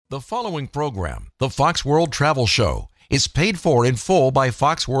The following program, the Fox World Travel Show, is paid for in full by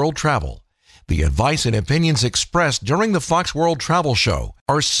Fox World Travel. The advice and opinions expressed during the Fox World Travel Show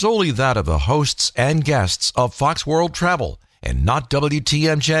are solely that of the hosts and guests of Fox World Travel and not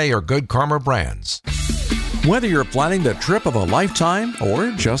WTMJ or Good Karma brands. Whether you're planning the trip of a lifetime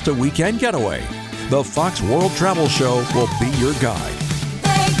or just a weekend getaway, the Fox World Travel Show will be your guide.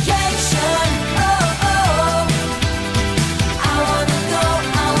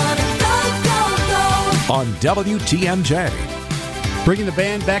 On WTMJ. Bringing the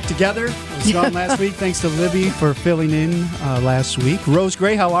band back together. It was gone last week. Thanks to Libby for filling in last week. Rose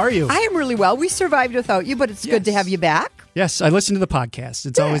Gray, how are you? I am really well. We survived without you, but it's good to have you back. Yes, I listen to the podcast.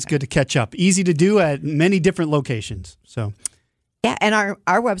 It's always good to catch up. Easy to do at many different locations. So, yeah, and our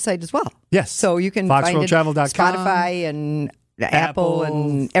website as well. Yes. So you can find it Spotify and Apple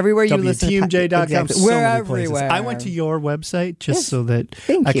and everywhere you listen to WTMJ.com. exactly. So We're many places. everywhere. I went to your website just so that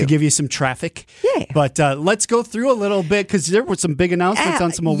Thank I you. could give you some traffic. Yeah. But let's go through a little bit because there were some big announcements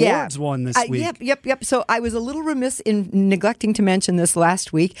on some awards won this week. Yep. So I was a little remiss in neglecting to mention this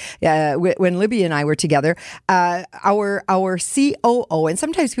last week when Libby and I were together. Our COO, and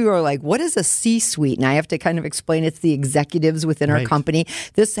sometimes people are like, what is a C-suite? And I have to kind of explain it's the executives within our company.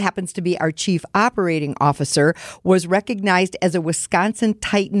 This happens to be our chief operating officer, was recognized as a Wisconsin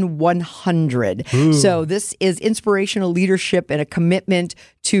Titan 100. Ooh. So this is inspirational leadership and a commitment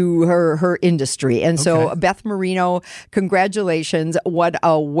to her industry. And so Beth Marino, congratulations. What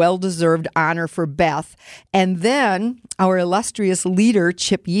a well-deserved honor for Beth. And then our illustrious leader,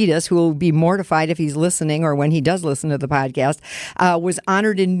 Chip Yeatus, who will be mortified if he's listening or when he does listen to the podcast, was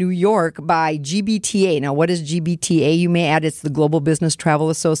honored in New York by GBTA. Now, what is GBTA? You may add, it's the Global Business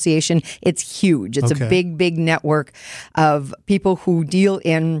Travel Association. It's huge. It's a big network of people who deal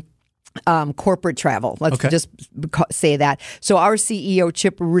in corporate travel. Let's just say that. So our CEO,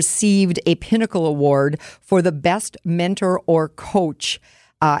 Chip, received a Pinnacle Award for the best mentor or coach.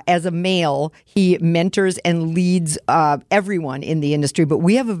 As a male, he mentors and leads everyone in the industry. But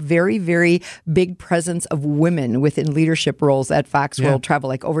we have a very, very big presence of women within leadership roles at Fox World Travel,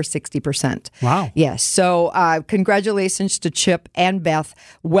 like over 60%. Wow. Yes. So congratulations to Chip and Beth.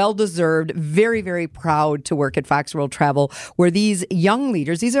 Well-deserved. Very, very proud to work at Fox World Travel, where these young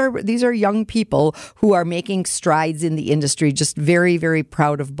leaders, these are young people who are making strides in the industry. Just very, very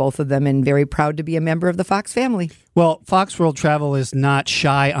proud of both of them and very proud to be a member of the Fox family. Well, Fox World Travel is not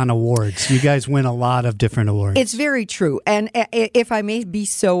shy on awards. You guys win a lot of different awards. It's very true. And if I may be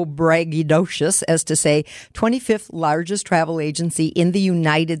so braggadocious as to say, 25th largest travel agency in the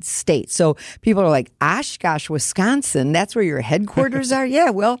United States. So people are like, Oshkosh, Wisconsin, that's where your headquarters are?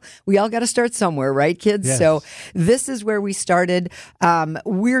 Yeah, well, we all got to start somewhere, right, kids? Yes. So this is where we started.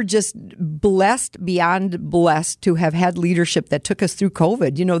 We're just blessed, beyond blessed, to have had leadership that took us through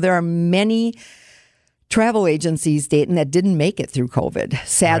COVID. You know, there are many travel agencies, Dayton, that didn't make it through COVID,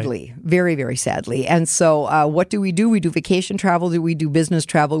 sadly, very, very sadly. And so what do? We do vacation travel, we do business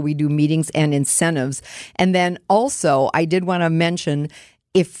travel, we do meetings and incentives. And then also, I did want to mention,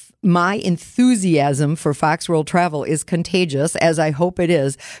 if my enthusiasm for Fox World Travel is contagious, as I hope it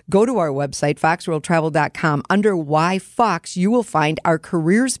is, go to our website, foxworldtravel.com. Under Why Fox, you will find our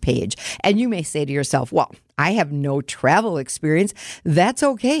careers page. And you may say to yourself, well, I have no travel experience. That's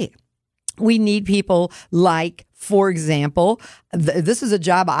okay. We need people like, for example, this is a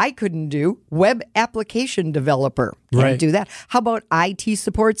job I couldn't do, web application developer. Can't do that. How about IT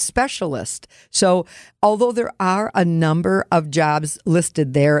support specialist? So although there are a number of jobs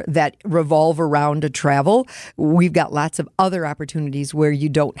listed there that revolve around travel, we've got lots of other opportunities where you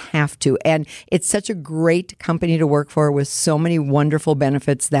don't have to. And it's such a great company to work for with so many wonderful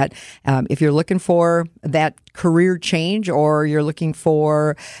benefits that if you're looking for that career change or you're looking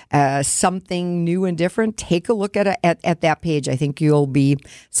for something new and different, take a look at that page. I think you'll be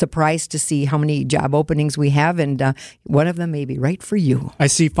surprised to see how many job openings we have, and one of them may be right for you. I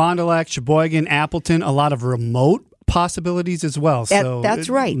see Fond du Lac, Sheboygan, Appleton, a lot of remote possibilities as well. So that's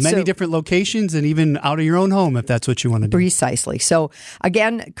right. Many different locations and even out of your own home if that's what you want to do. Precisely. So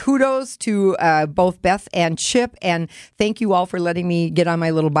again, kudos to both Beth and Chip, and thank you all for letting me get on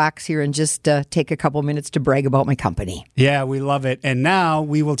my little box here and just take a couple minutes to brag about my company. Yeah, we love it. And now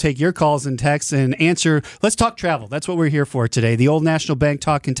we will take your calls and texts and answer. Let's talk travel. That's what we're here for today. The Old National Bank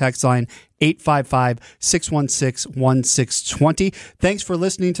talk and text line, 855-616-1620. Thanks for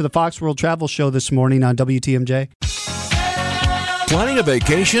listening to the Fox World Travel Show this morning on WTMJ. Planning a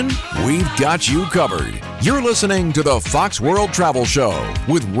vacation? We've got you covered. You're listening to the Fox World Travel Show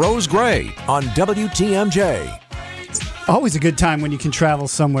with Rose Gray on WTMJ. Always a good time when you can travel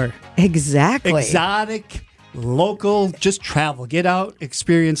somewhere Exactly. exotic, local, just travel, get out,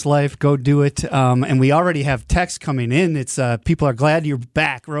 experience life, go do it. And we already have texts coming in. It's people are glad you're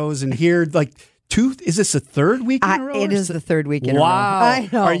back, Rose, and here like. Is this the third week in a row? It is the third week in a row. Wow. I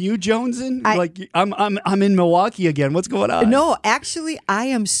know. Are you jonesing? I'm in Milwaukee again. What's going on? No, actually, I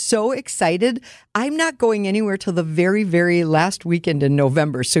am so excited. I'm not going anywhere till the very, very last weekend in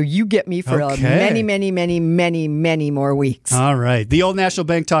November. So you get me for many more weeks. All right. The Old National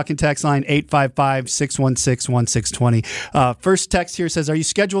Bank talking text line 855-616-1620. First text here says, we are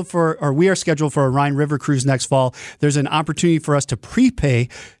scheduled for a Rhine River cruise next fall. There's an opportunity for us to prepay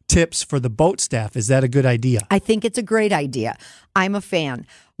tips for the boat staff. Is that a good idea? I think it's a great idea. I'm a fan.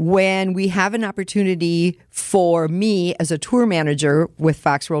 When we have an opportunity for me as a tour manager with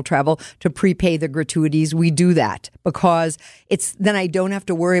Fox World Travel to prepay the gratuities, we do that because then I don't have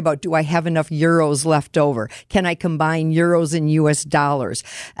to worry about, do I have enough euros left over? Can I combine euros and US dollars?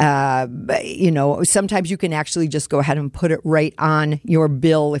 Sometimes you can actually just go ahead and put it right on your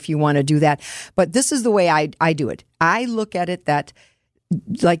bill if you want to do that. But this is the way I do it. I look at it that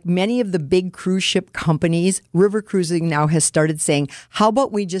like many of the big cruise ship companies, River Cruising now has started saying, how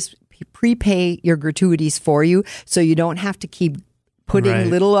about we just prepay your gratuities for you so you don't have to keep putting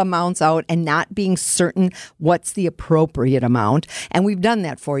little amounts out and not being certain what's the appropriate amount. And we've done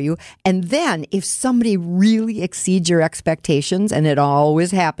that for you. And then if somebody really exceeds your expectations, and it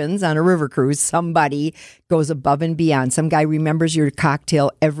always happens on a river cruise, somebody goes above and beyond. Some guy remembers your cocktail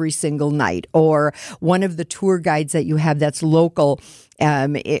every single night, or one of the tour guides that you have that's local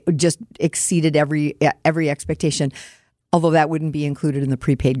it just exceeded every expectation. Although that wouldn't be included in the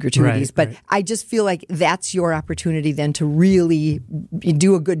prepaid gratuities. But I just feel like that's your opportunity then to really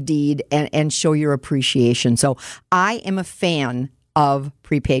do a good deed and show your appreciation. So I am a fan of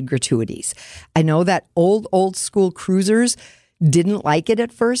prepaid gratuities. I know that old school cruisers didn't like it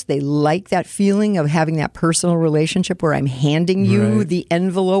at first. They like that feeling of having that personal relationship where I'm handing you the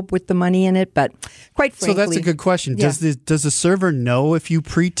envelope with the money in it. But quite frankly, so that's a good question. Yeah. Does the server know if you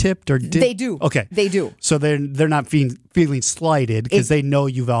pre-tipped or did? They do. Okay, they do. So they're not feeling slighted because they know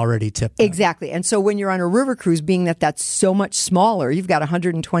you've already tipped them. Exactly. And so when you're on a river cruise, being that that's so much smaller, you've got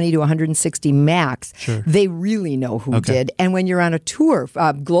 120 to 160 max. Sure. They really know who did. And when you're on a tour,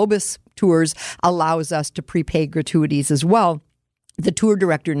 Globus Tours allows us to prepay gratuities as well. The tour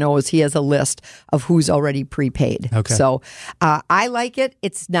director knows he has a list of who's already prepaid. Okay. So I like it.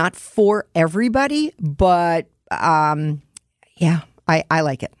 It's not for everybody, but I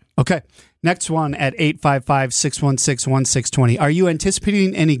like it. Okay. Next one at 855-616-1620. Are you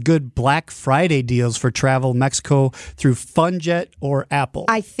anticipating any good Black Friday deals for travel Mexico through FunJet or Apple?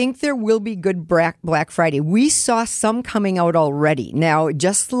 I think there will be good Black Friday. We saw some coming out already. Now,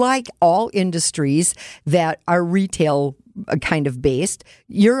 just like all industries that are retail kind of based,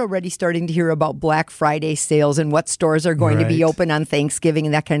 you're already starting to hear about Black Friday sales and what stores are going to be open on Thanksgiving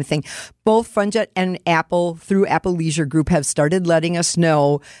and that kind of thing. Both FunJet and Apple, through Apple Leisure Group, have started letting us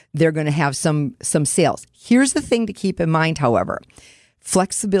know they're going to have some sales. Here's the thing to keep in mind, however.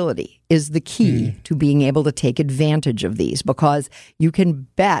 Flexibility is the key to being able to take advantage of these, because you can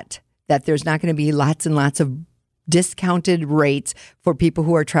bet that there's not going to be lots and lots of discounted rates for people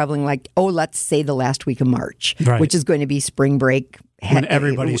who are traveling, like, let's say the last week of March, which is going to be spring break. When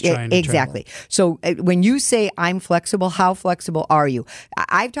everybody's trying to Exactly. Travel. So when you say I'm flexible, how flexible are you?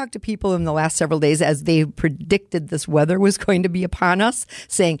 I've talked to people in the last several days as they predicted this weather was going to be upon us,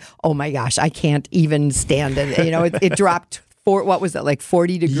 saying, oh my gosh, I can't even stand it. It dropped. What was it, like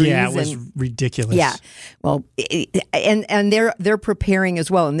 40 degrees? Yeah, it was ridiculous. Yeah. Well, and they're preparing as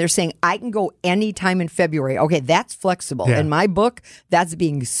well. And they're saying, I can go anytime in February. Okay, that's flexible. Yeah. In my book, that's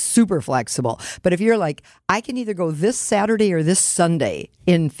being super flexible. But if you're like, I can either go this Saturday or this Sunday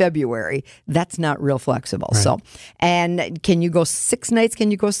in February, that's not real flexible. Right. So, and can you go 6 nights?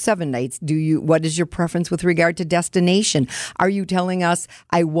 Can you go 7 nights? What is your preference with regard to destination? Are you telling us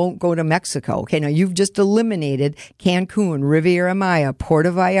I won't go to Mexico? Okay, now you've just eliminated Cancun, Riviera Maya,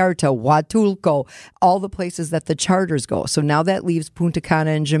 Puerto Vallarta, Huatulco, all the places that the charters go. So now that leaves Punta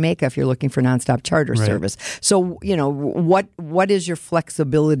Cana and Jamaica if you're looking for nonstop charter service. So, what does your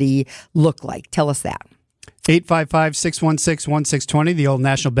flexibility look like? Tell us that. 855-616-1620, the Old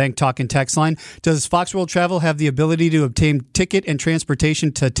National Bank talk and text line. Does Fox World Travel have the ability to obtain ticket and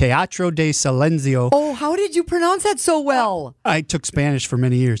transportation to Teatro de Silencio? Oh, how did you pronounce that so well? I took Spanish for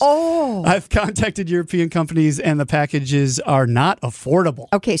many years. Oh. I've contacted European companies and the packages are not affordable.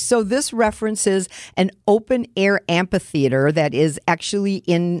 Okay, so this references an open-air amphitheater that is actually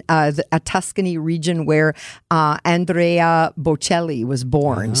in a Tuscany region where Andrea Bocelli was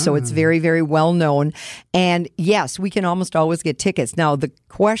born. So it's very, very well known. And And yes, we can almost always get tickets. Now, the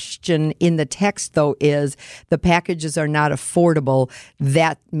question in the text, though, is the packages are not affordable.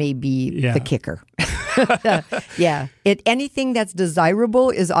 That may be the kicker. Anything that's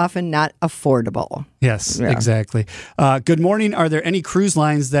desirable is often not affordable. Yes, exactly. Good morning. Are there any cruise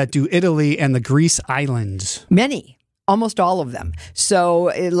lines that do Italy and the Greece islands? Many. Almost all of them.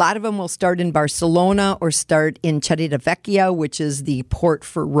 So a lot of them will start in Barcelona or start in Civitavecchia, which is the port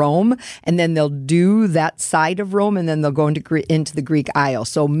for Rome, and then they'll do that side of Rome, and then they'll go into the Greek Isle.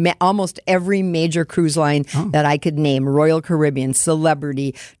 So almost every major cruise line that I could name, Royal Caribbean,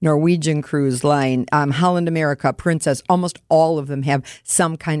 Celebrity, Norwegian Cruise Line, Holland America, Princess, almost all of them have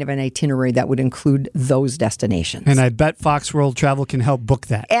some kind of an itinerary that would include those destinations. And I bet Fox World Travel can help book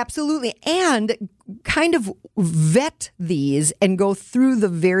that. Absolutely. And kind of vet these and go through the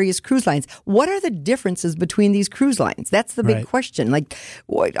various cruise lines. What are the differences between these cruise lines? That's the big question. Like,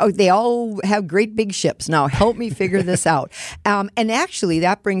 they all have great big ships. Now, help me figure this out. And actually,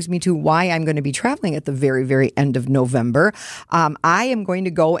 that brings me to why I'm going to be traveling at the very, very end of November. I am going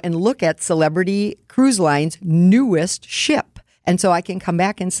to go and look at Celebrity Cruise Line's newest ship. And so I can come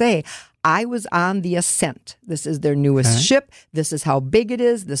back and say, I was on the Ascent. This is their newest ship. This is how big it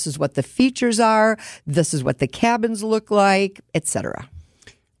is. This is what the features are. This is what the cabins look like, etc.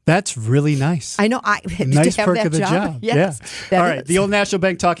 That's really nice. I know. Nice perk of the job. Yes, yeah. All right. The Old National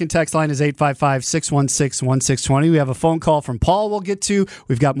Bank talking text line is 855-616-1620. We have a phone call from Paul we'll get to.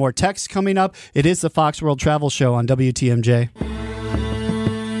 We've got more texts coming up. It is the Fox World Travel Show on WTMJ.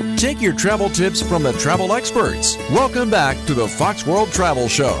 Take your travel tips from the travel experts. Welcome back to the Fox World Travel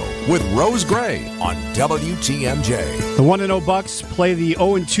Show with Rose Gray on WTMJ. The 1-0 Bucks play the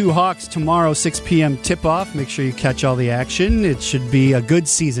 0-2 Hawks tomorrow, 6 p.m. tip-off. Make sure you catch all the action. It should be a good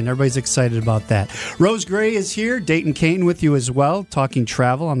season. Everybody's excited about that. Rose Gray is here. Dayton Kane with you as well, talking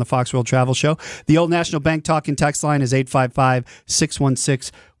travel on the Fox World Travel Show. The Old National Bank talking text line is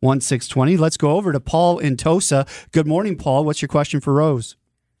 855-616-1620. Let's go over to Paul in Tosa. Good morning, Paul. What's your question for Rose?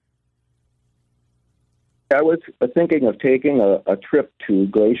 I was thinking of taking a trip to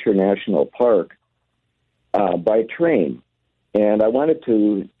Glacier National Park by train, and I wanted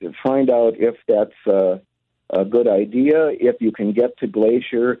to find out if that's a good idea, if you can get to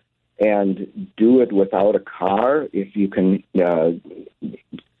Glacier and do it without a car, if you can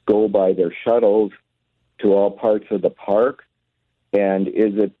go by their shuttles to all parts of the park, and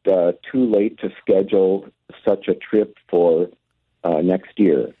is it too late to schedule such a trip for next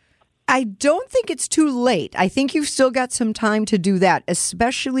year? I don't think it's too late. I think you've still got some time to do that,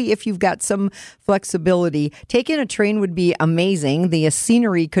 especially if you've got some flexibility. Taking a train would be amazing. The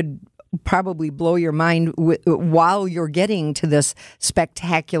scenery could probably blow your mind while you're getting to this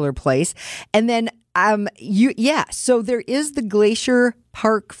spectacular place. And then so there is the Glacier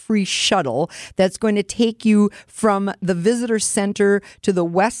Park free shuttle that's going to take you from the visitor center to the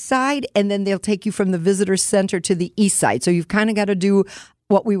west side, and then they'll take you from the visitor center to the east side. So you've kind of got to do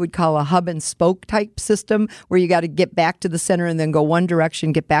what we would call a hub and spoke type system, where you got to get back to the center and then go one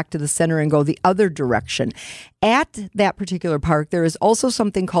direction, get back to the center and go the other direction. At that particular park, there is also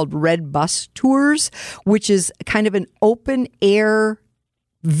something called Red Bus Tours, which is kind of an open air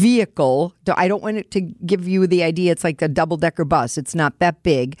vehicle. I don't want it to give you the idea it's like a double-decker bus. It's not that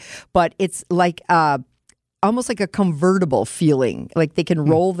big, but it's like almost like a convertible feeling. Like they can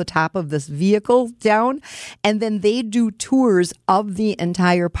roll the top of this vehicle down, and then they do tours of the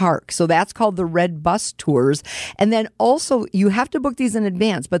entire park. So that's called the Red Bus Tours. And then also, you have to book these in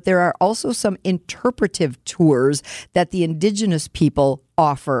advance, but there are also some interpretive tours that the indigenous people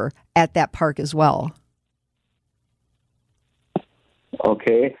offer at that park as well.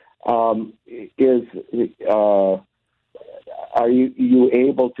 Okay. Are you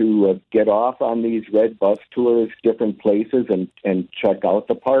able to get off on these Red Bus Tours, different places, and check out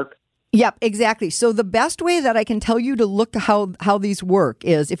the park? Yep, exactly. So the best way that I can tell you to look how these work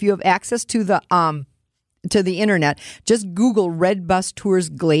is if you have access to the internet, just Google Red Bus Tours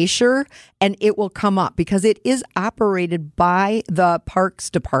Glacier and it will come up, because it is operated by the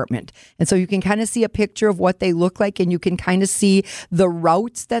Parks Department. And so you can kind of see a picture of what they look like, and you can kind of see the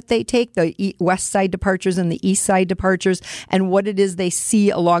routes that they take, the west side departures and the east side departures, and what it is they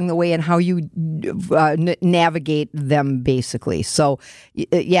see along the way and how you navigate them, basically. So,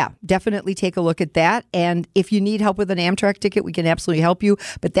 yeah, definitely take a look at that. And if you need help with an Amtrak ticket, we can absolutely help you.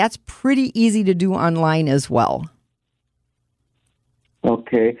 But that's pretty easy to do online as well.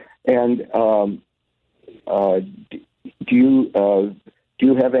 Okay. And do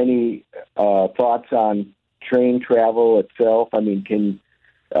you have any thoughts on train travel itself? I mean,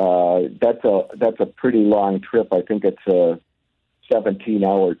 that's a pretty long trip. I think it's a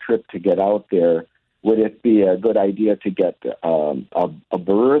 17-hour trip to get out there. would it be a good idea to get a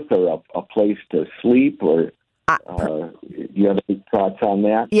berth or a place to sleep, or do you have any thoughts on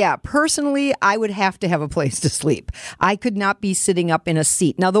that? Yeah, personally, I would have to have a place to sleep. I could not be sitting up in a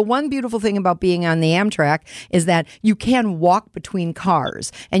seat. Now, the one beautiful thing about being on the Amtrak is that you can walk between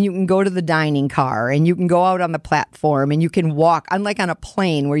cars, and you can go to the dining car, and you can go out on the platform, and you can walk. Unlike on a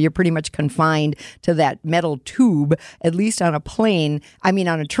plane where you're pretty much confined to that metal tube, at least on a train,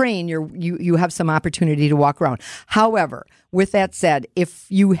 you have some opportunity to walk around. However, with that said, if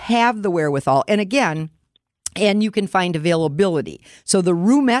you have the wherewithal, and you can find availability. So the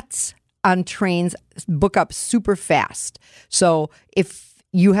roomettes on trains book up super fast. So if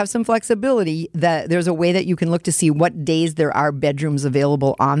you have some flexibility, there's a way that you can look to see what days there are bedrooms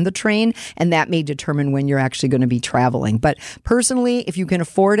available on the train, and that may determine when you're actually going to be traveling. But personally, if you can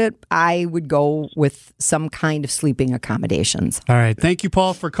afford it, I would go with some kind of sleeping accommodations. All right. Thank you,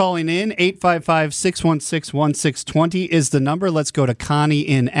 Paul, for calling in. 855-616-1620 is the number. Let's go to Connie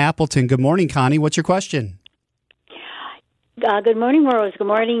in Appleton. Good morning, Connie. What's your question? Good morning, Rose. Good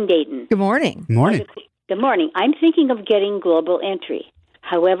morning, Dayton. Good morning. Morning. Good morning. I'm thinking of getting global entry.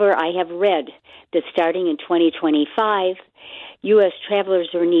 However, I have read that starting in 2025, U.S. travelers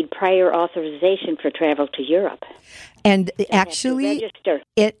will need prior authorization for travel to Europe. And actually,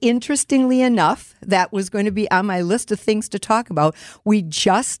 interestingly enough, that was going to be on my list of things to talk about. We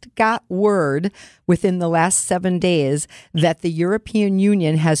just got word within the last 7 days that the European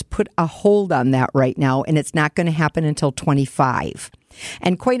Union has put a hold on that right now, and it's not going to happen until 25.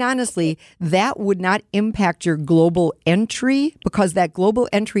 And quite honestly, that would not impact your global entry, because that global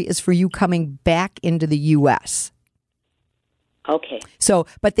entry is for you coming back into the U.S. Okay. So,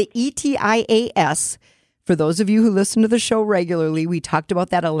 but the ETIAS, for those of you who listen to the show regularly, we talked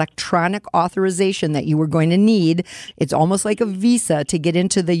about that electronic authorization that you were going to need. It's almost like a visa to get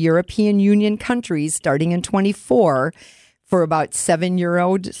into the European Union countries starting in 24 for about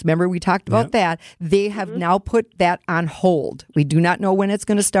 €7. Remember, we talked about that. They have now put that on hold. We do not know when it's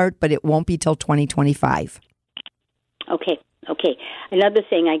going to start, but it won't be till 2025. Okay. Another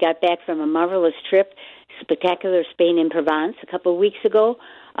thing, I got back from a marvelous trip, spectacular Spain and Provence a couple of weeks ago.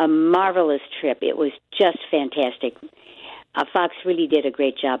 A marvelous trip. It was just fantastic. Fox really did a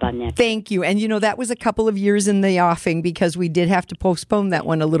great job on that. Thank you. And, that was a couple of years in the offing because we did have to postpone that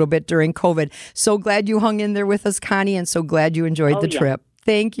one a little bit during COVID. So glad you hung in there with us, Connie, and so glad you enjoyed the trip.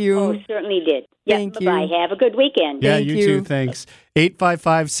 Thank you. Oh, certainly did. Thank you. Bye-bye. Have a good weekend. Yeah, Thank you too. Thanks.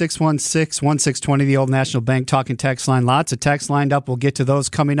 855-616-1620, the Old National Bank talking text line. Lots of texts lined up. We'll get to those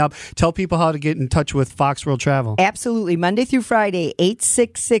coming up. Tell people how to get in touch with Fox World Travel. Absolutely. Monday through Friday,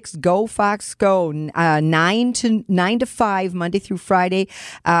 866-GO-FOX-GO, 9 to 5, Monday through Friday.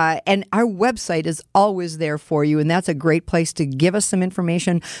 And our website is always there for you, and that's a great place to give us some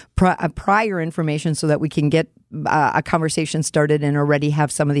information, prior information, so that we can get a conversation started and already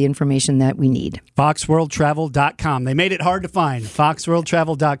have some of the information that we need. FoxWorldTravel.com. They made it hard to find.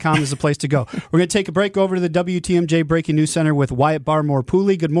 FoxWorldTravel.com is the place to go. We're going to take a break over to the WTMJ Breaking News Center with Wyatt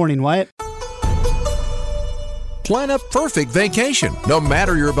Barmore-Pooley. Good morning, Wyatt. Plan a perfect vacation, no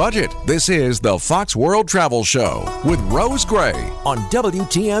matter your budget. This is the Fox World Travel Show with Rose Gray on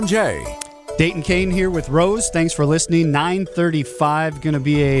WTMJ. Dayton Kane here with Rose. Thanks for listening. 9:35. Going to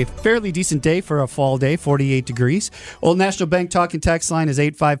be a fairly decent day for a fall day, 48 degrees. Old National Bank talking text line is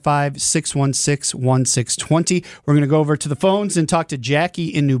 855-616-1620. We're going to go over to the phones and talk to Jackie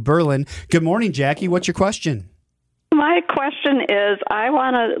in New Berlin. Good morning, Jackie. What's your question? My question is, I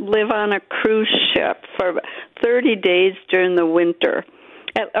want to live on a cruise ship for 30 days during the winter,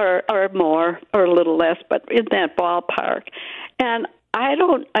 or more, or a little less, but in that ballpark. And I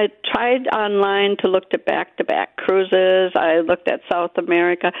tried online to look at back-to-back cruises. I looked at South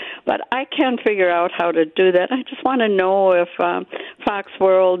America, but I can't figure out how to do that. I just want to know if Fox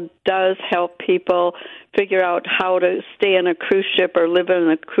World does help people figure out how to stay in a cruise ship or live in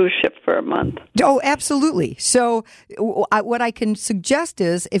a cruise ship for a month. Oh, absolutely. So what I can suggest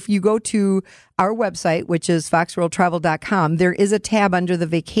is if you go to our website, which is foxworldtravel.com, there is a tab under the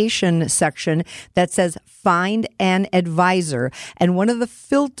vacation section that says Find an Advisor. And one of the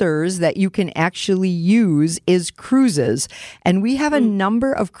filters that you can actually use is cruises. And we have a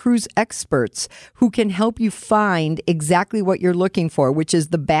number of cruise experts who can help you find exactly what you're looking for, which is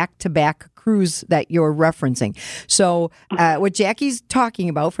the back-to-back cruise that you're referencing. So what Jackie's talking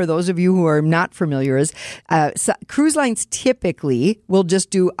about, for those of you who are not familiar, is cruise lines typically will just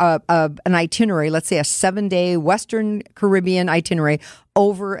do an itinerary, let's say a 7-day Western Caribbean itinerary,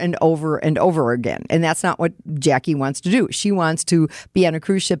 over and over and over again. And that's not what Jackie wants to do. She wants to be on a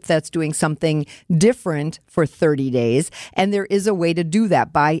cruise ship that's doing something different for 30 days. And there is a way to do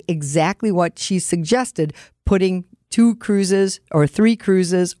that by exactly what she suggested, putting 2 cruises or 3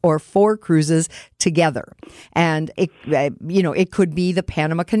 cruises or 4 cruises together. And it could be the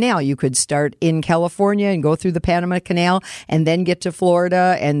Panama Canal. You could start in California and go through the Panama Canal and then get to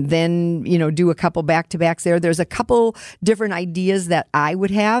Florida and then, do a couple back-to-backs there. There's a couple different ideas that I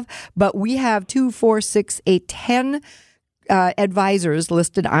would have, but we have 2, 4, 6, 8, 10 advisors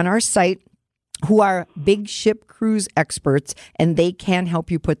listed on our site who are big ship cruise experts, and they can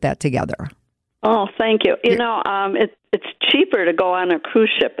help you put that together. Oh, thank you. It's cheaper to go on a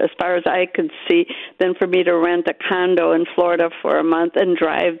cruise ship, as far as I could see, than for me to rent a condo in Florida for a month and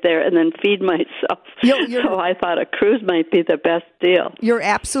drive there and then feed myself. So I thought a cruise might be the best deal. You're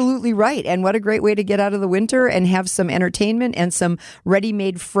absolutely right. And what a great way to get out of the winter and have some entertainment and some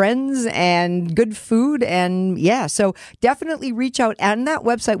ready-made friends and good food. And so definitely reach out. On that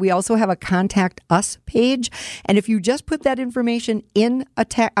website, we also have a Contact Us page. And if you just put that information in a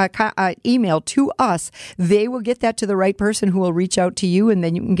email to us, they will get that to the right person who will reach out to you, and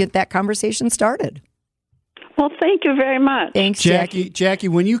then you can get that conversation started. Well, thank you very much. Thanks, Jackie. Jackie,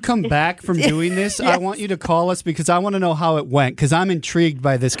 when you come back from doing this, yes. I want you to call us because I want to know how it went, because I'm intrigued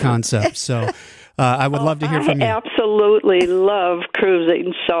by this concept. So I would love to hear from you. I absolutely love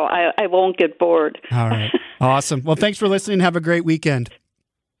cruising, so I won't get bored. All right. Awesome. Well, thanks for listening. Have a great weekend.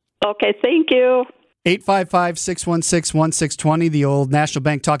 Okay, thank you. 855-616-1620, the old National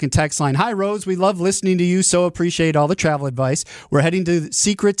Bank Talking text line. Hi, Rose. We love listening to you, so appreciate all the travel advice. We're heading to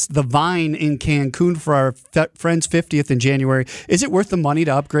Secrets the Vine in Cancun for our friend's 50th in January. Is it worth the money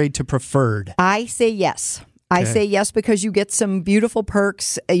to upgrade to Preferred? I say yes. I say yes because you get some beautiful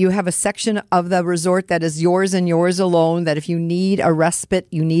perks. You have a section of the resort that is yours and yours alone, that if you need a respite,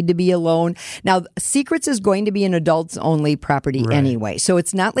 you need to be alone. Now, Secrets is going to be an adults-only property anyway, so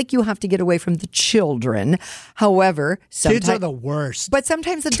it's not like you have to get away from the children. However, kids are the worst. But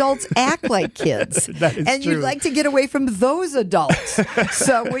sometimes adults act like kids. That is and true. You'd like to get away from those adults.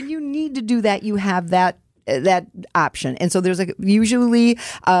 So when you need to do that, you have that option. And so there's usually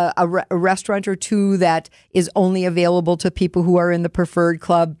a restaurant or two that is only available to people who are in the Preferred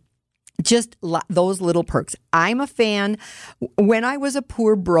Club. Just those little perks. I'm a fan. When I was a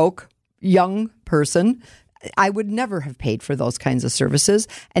poor, broke, young person, I would never have paid for those kinds of services.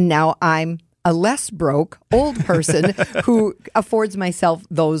 And now I'm a less broke, old person who affords myself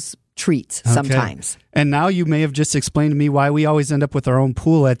those treats sometimes. And now you may have just explained to me why we always end up with our own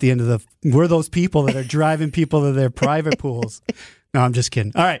pool at the end of we're those people that are driving people to their private pools. No, I'm just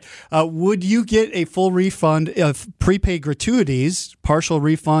kidding. All right. Would you get a full refund of prepaid gratuities, partial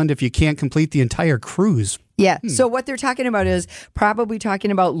refund if you can't complete the entire cruise? Yeah. So what they're talking about is probably talking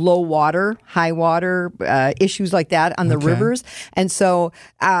about low water, high water, issues like that on the rivers. And so,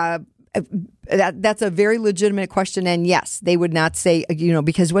 that's a very legitimate question. And yes, they would not say,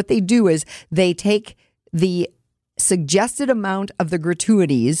 because what they do is they take the suggested amount of the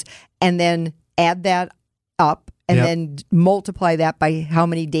gratuities and then add that up and then multiply that by how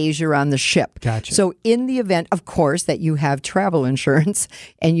many days you're on the ship. Gotcha. So in the event, of course, that you have travel insurance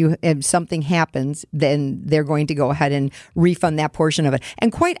and something happens, then they're going to go ahead and refund that portion of it.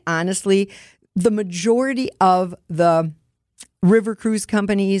 And quite honestly, the majority of the river cruise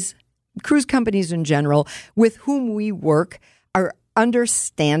companies in general, with whom we work, are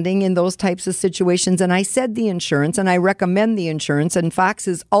understanding in those types of situations. And I said the insurance, and I recommend the insurance. And Fox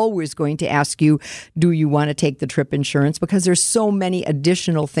is always going to ask you, do you want to take the trip insurance? Because there's so many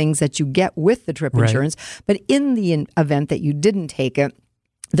additional things that you get with the trip insurance. But in the event that you didn't take it,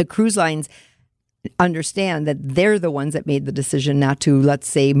 the cruise lines understand that they're the ones that made the decision not to, let's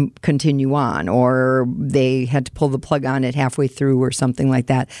say, continue on, or they had to pull the plug on it halfway through or something like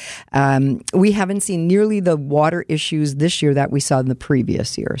that. We haven't seen nearly the water issues this year that we saw in the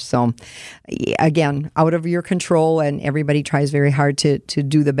previous year. So again, out of your control, and everybody tries very hard to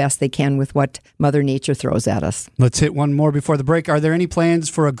do the best they can with what Mother Nature throws at us. Let's hit one more before the break. Are there any plans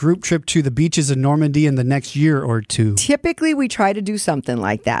for a group trip to the beaches of Normandy in the next year or two? Typically, we try to do something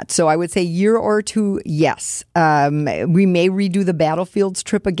like that. So I would say year or two, yes. We may redo the Battlefields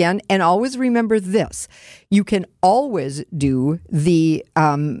trip again. And always remember this. You can always do the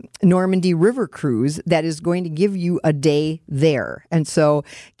Normandy River Cruise that is going to give you a day there. And so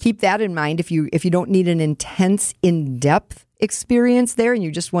keep that in mind. If you don't need an intense, in-depth experience there and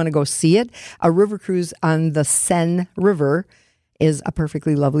you just want to go see it, a river cruise on the Seine River is a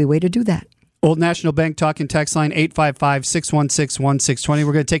perfectly lovely way to do that. Old National Bank talking text line 855-616-1620.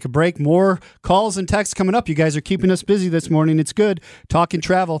 We're going to take a break. More calls and texts coming up. You guys are keeping us busy this morning. It's good. Talking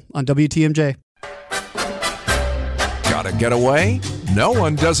travel on WTMJ. Gotta get away? No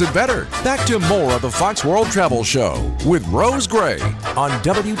one does it better. Back to more of the Fox World Travel Show with Rose Gray on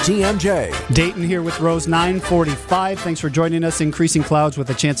WTMJ. Dayton here with Rose, 9:45. Thanks for joining us. Increasing clouds with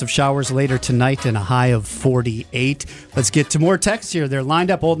a chance of showers later tonight and a high of 48. Let's get to more texts here. They're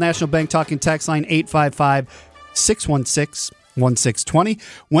lined up. Old National Bank talking text line 855-616-1620.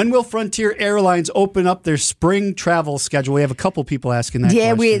 When will Frontier Airlines open up their spring travel schedule? We have a couple people asking that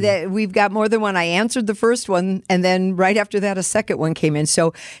question. Yeah, we've got more than one. I answered the first one, and then right after that, a second one came in.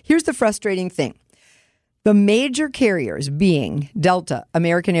 So here's the frustrating thing. The major carriers being Delta,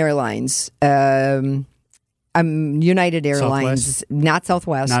 American Airlines, United Airlines, Southwest. Not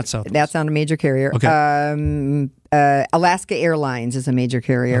Southwest. That's not a major carrier. Okay. Alaska Airlines is a major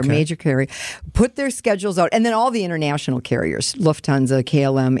carrier. Okay. Major carrier. Put their schedules out, and then all the international carriers, Lufthansa,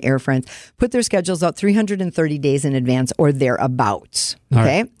 KLM, Air France, put their schedules out 330 days in advance or thereabouts.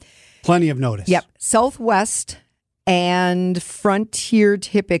 Okay? Right. Plenty of notice. Yep. Southwest and Frontier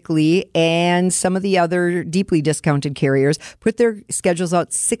typically, and some of the other deeply discounted carriers, put their schedules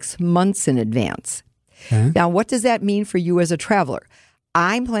out 6 months in advance. Okay. Now, what does that mean for you as a traveler?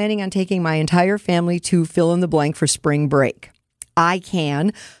 I'm planning on taking my entire family to fill in the blank for spring break. I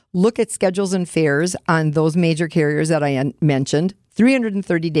can look at schedules and fares on those major carriers that I mentioned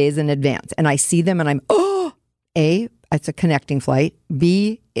 330 days in advance. And I see them and I'm, A, it's a connecting flight.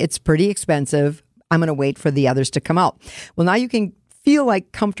 B, it's pretty expensive. I'm going to wait for the others to come out. Well, now you can feel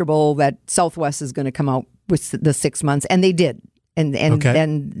like comfortable that Southwest is going to come out with the 6 months. And they did.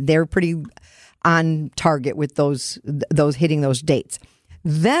 And they're pretty on target with those hitting those dates.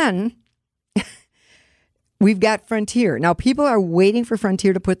 Then we've got Frontier. Now, people are waiting for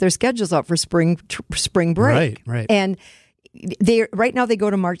Frontier to put their schedules out for spring break. Right. And right now they go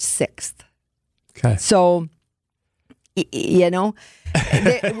to March 6th. Okay. So, you know.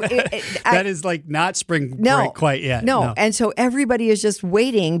 That is like not spring break quite yet. No. And so everybody is just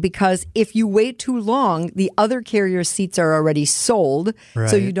waiting because if you wait too long, the other carrier seats are already sold.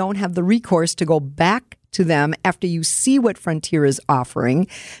 Right. So you don't have the recourse to go back to them after you see what Frontier is offering.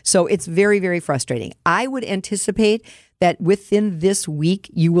 So it's very, very frustrating. I would anticipate that within this week,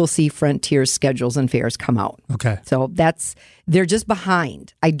 you will see Frontier's schedules and fares come out. Okay. So they're just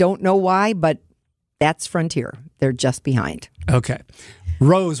behind. I don't know why, but that's Frontier. They're just behind. Okay.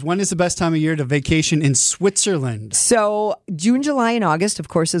 Rose, when is the best time of year to vacation in Switzerland? So June, July, and August, of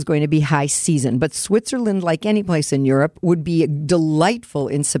course, is going to be high season. But Switzerland, like any place in Europe, would be delightful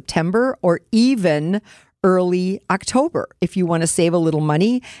in September or even early October if you want to save a little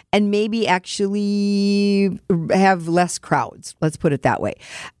money and maybe actually have less crowds. Let's put it that way.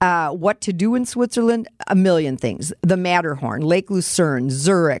 What to do in Switzerland? A million things. The Matterhorn, Lake Lucerne,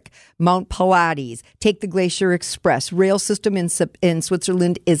 Zurich, Mount Pilates, take the Glacier Express. Rail system in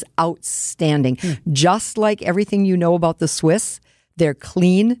Switzerland is outstanding. Just like everything you know about the Swiss, they're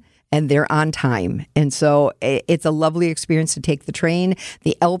clean and they're on time. And so it's a lovely experience to take the train.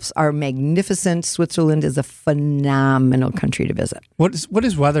 The Alps are magnificent. Switzerland is a phenomenal country to visit. What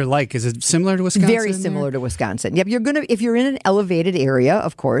is weather like? Is it similar to Wisconsin? Very similar to Wisconsin. Yep, if you're in an elevated area,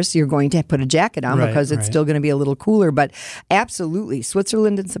 of course, you're going to put a jacket on because it's still going to be a little cooler. But absolutely,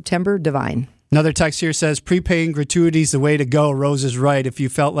 Switzerland in September, divine. Another text here says, prepaying gratuity is the way to go. Rose is right. If you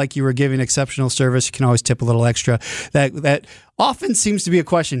felt like you were giving exceptional service, you can always tip a little extra. That often seems to be a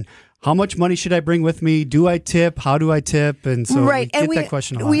question. How much money should I bring with me? Do I tip? How do I tip? And so we get that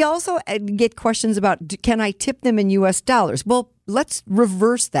question a lot. We also get questions about, can I tip them in U.S. dollars? Well, let's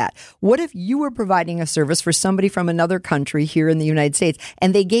reverse that. What if you were providing a service for somebody from another country here in the United States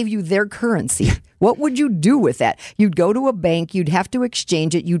and they gave you their currency? What would you do with that? You'd go to a bank, you'd have to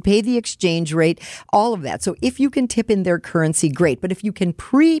exchange it, you'd pay the exchange rate, all of that. So if you can tip in their currency, great. But if you can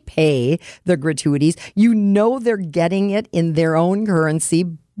prepay the gratuities, you know they're getting it in their own currency,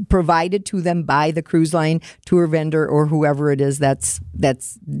 provided to them by the cruise line, tour vendor, or whoever it is that's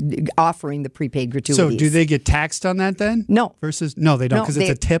offering the prepaid gratuities. So do they get taxed on that then? No. No, they don't because it's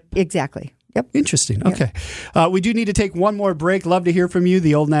a tip? Exactly. Yep. Interesting. Okay. We do need to take one more break. Love to hear from you.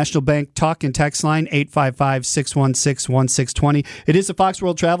 The Old National Bank talk and text line, 855-616-1620. It is the Fox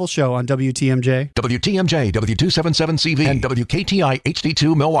World Travel Show on WTMJ. WTMJ, W277CV, and WKTI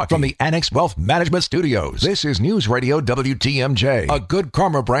HD2 Milwaukee from the Annex Wealth Management Studios. This is News Radio WTMJ, a Good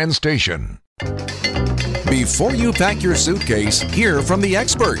Karma brand station. Before you pack your suitcase, hear from the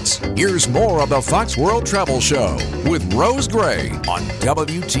experts. Here's more of the Fox World Travel Show with Rose Gray on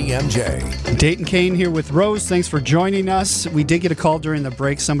WTMJ. Dayton Kane here with Rose. Thanks for joining us. We did get a call during the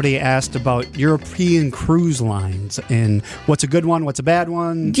break. Somebody asked about European cruise lines and what's a good one, what's a bad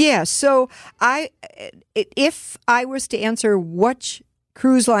one. Yeah, so if I was to answer which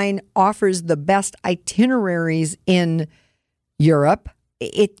cruise line offers the best itineraries in Europe,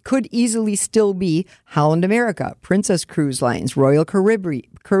 it could easily still be Holland America, Princess Cruise Lines, Royal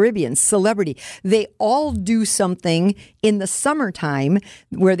Caribbean, Celebrity. They all do something in the summertime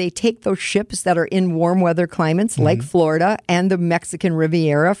where they take those ships that are in warm weather climates like Florida and the Mexican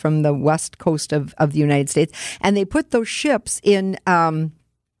Riviera from the west coast of the United States, and they put those ships in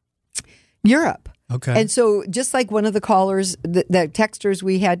Europe. Okay. And so just like one of the callers, the texters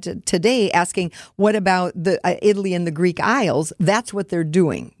we had today asking, what about the Italy and the Greek Isles? That's what they're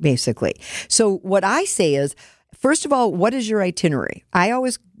doing, basically. So what I say is, first of all, what is your itinerary? I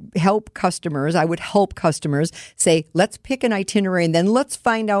always help customers. I would help customers say, let's pick an itinerary and then let's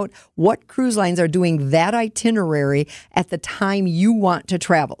find out what cruise lines are doing that itinerary at the time you want to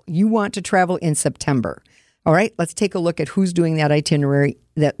travel. You want to travel in September. All right, let's take a look at who's doing that itinerary.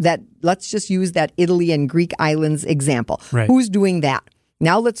 That let's just use that Italy and Greek islands example. Right. Who's doing that?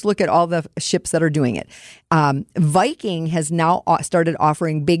 Now let's look at all the ships that are doing it. Viking has now started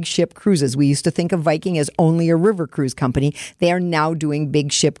offering big ship cruises. We used to think of Viking as only a river cruise company. They are now doing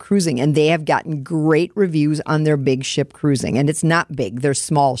big ship cruising, and they have gotten great reviews on their big ship cruising. And it's not big. They're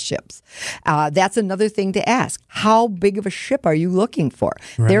small ships. That's another thing to ask. How big of a ship are you looking for?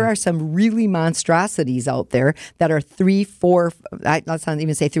 Right. There are some really monstrosities out there that are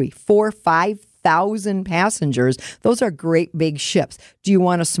 5,000 passengers. Those are great big ships. Do you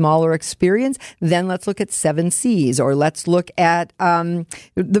want a smaller experience? Then let's look at Seven Seas, or let's look at the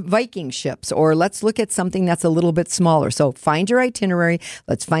Viking ships, or let's look at something that's a little bit smaller. So find your itinerary.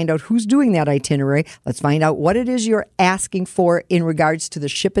 Let's find out who's doing that itinerary. Let's find out what it is you're asking for in regards to the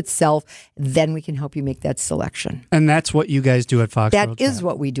ship itself. Then we can help you make that selection. And that's what you guys do at Fox World That is Travel.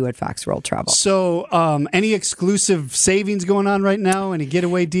 what we do at Fox World Travel. So any exclusive savings going on right now? Any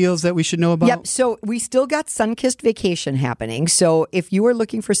getaway deals that we should know about? Yep. So we still got Sunkissed Vacation happening. So if you are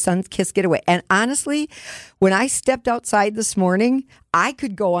looking for Sunkissed Getaway, and honestly, when I stepped outside this morning, I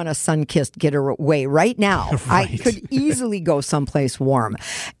could go on a Sunkissed Getaway right now. Right. I could easily go someplace warm.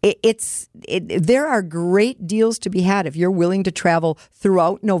 There are great deals to be had if you're willing to travel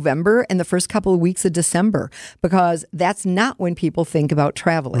throughout November and the first couple of weeks of December, because that's not when people think about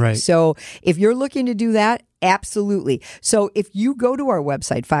traveling. Right. So if you're looking to do that, absolutely. So if you go to our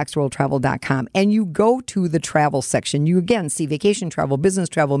website, foxworldtravel.com, and you go to the travel section, you again see vacation travel, business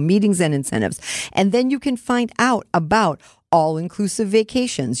travel, meetings and incentives. And then you can find out about all-inclusive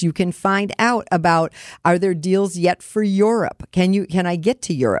vacations. You can find out about, are there deals yet for Europe? Can I get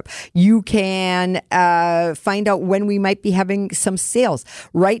to Europe? You can find out when we might be having some sales.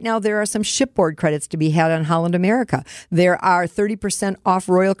 Right now, there are some shipboard credits to be had on Holland America. There are 30% off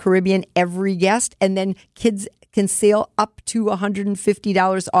Royal Caribbean every guest, and then kids can sail up to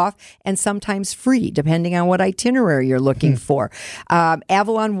 $150 off and sometimes free, depending on what itinerary you're looking for.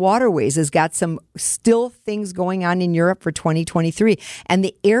 Avalon Waterways has got some still things going on in Europe for 2023. And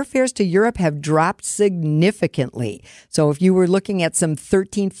the airfares to Europe have dropped significantly. So if you were looking at some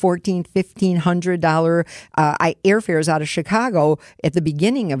 $1,300, $1,400, $1,500 airfares out of Chicago at the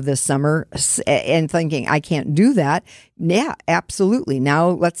beginning of this summer and thinking, I can't do that. Yeah, absolutely. Now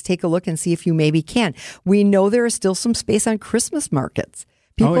let's take a look and see if you maybe can. We know there is still some space on Christmas markets.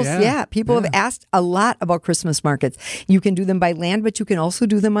 People have asked a lot about Christmas markets. You can do them by land, but you can also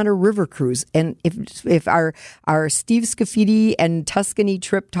do them on a river cruise. And if our Steve Scafidi and Tuscany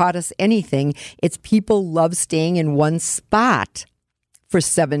trip taught us anything, it's people love staying in one spot for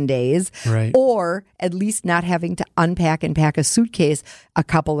 7 days, right, or at least not having to unpack and pack a suitcase a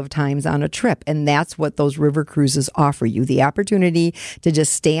couple of times on a trip. And that's what those river cruises offer you, the opportunity to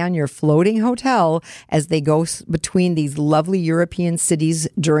just stay on your floating hotel as they go between these lovely European cities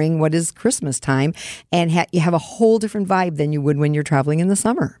during what is Christmas time. And you have a whole different vibe than you would when you're traveling in the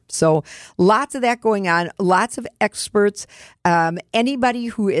summer. So lots of that going on, lots of experts. Anybody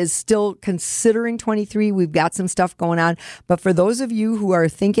who is still considering 23, we've got some stuff going on. But for those of you who are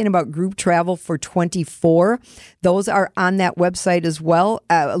thinking about group travel for 24, those are on that website as well.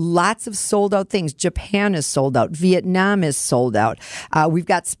 Lots of sold out things. Japan is sold out. Vietnam is sold out. We've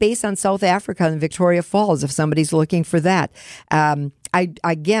got space on South Africa and Victoria Falls if somebody's looking for that. I,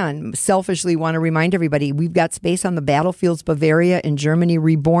 again, selfishly want to remind everybody, we've got space on the Battlefields Bavaria in Germany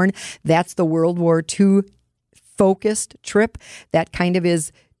Reborn. That's the World War II focused trip. That kind of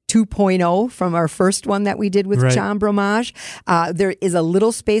is 2.0 from our first one that we did with Right. John Bromage. There is a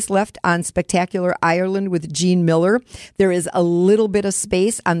little space left on Spectacular Ireland with Gene Miller. There is a little bit of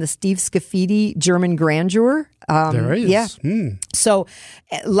space on the Steve Scafidi German Grandeur. There is. Yeah. Hmm. So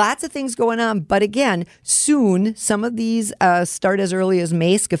lots of things going on. But again, soon, some of these start as early as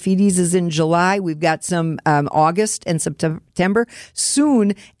May. Scafidi's is in July. We've got some August and September.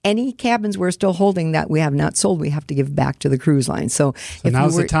 Soon, any cabins we're still holding that we have not sold, we have to give back to the cruise line. So if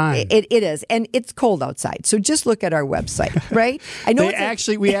now's the time. It is. And it's cold outside. So just look at our website, right? I know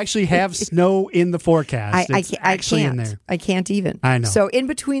We actually have snow in the forecast. I actually can't. in there. I can't even. I know. So in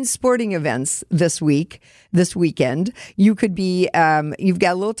between sporting events this weekend, you could be. You've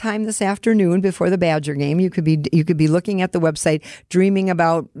got a little time this afternoon before the Badger game. You could be looking at the website, dreaming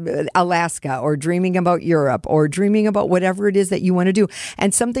about Alaska, or dreaming about Europe, or dreaming about whatever it is that you want to do.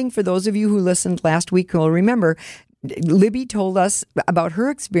 And something for those of you who listened last week will remember. Libby told us about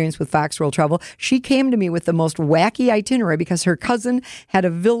her experience with Fox World Travel. She came to me with the most wacky itinerary because her cousin had a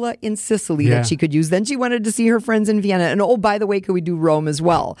villa in Sicily that she could use. Then she wanted to see her friends in Vienna. And oh, by the way, could we do Rome as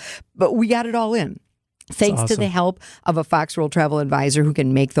well? But we got it all in. Thanks to the help of a Fox World Travel advisor who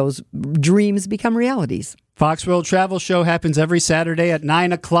can make those dreams become realities. Fox World Travel Show happens every Saturday at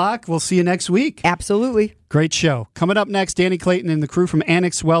 9 o'clock. We'll see you next week. Absolutely. Great show. Coming up next, Danny Clayton and the crew from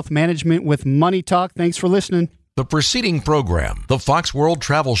Annex Wealth Management with Money Talk. Thanks for listening. The preceding program, the Fox World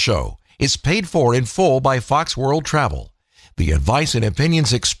Travel Show, is paid for in full by Fox World Travel. The advice and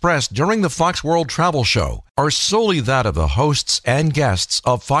opinions expressed during the Fox World Travel Show are solely that of the hosts and guests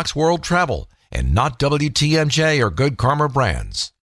of Fox World Travel and not WTMJ or Good Karma Brands.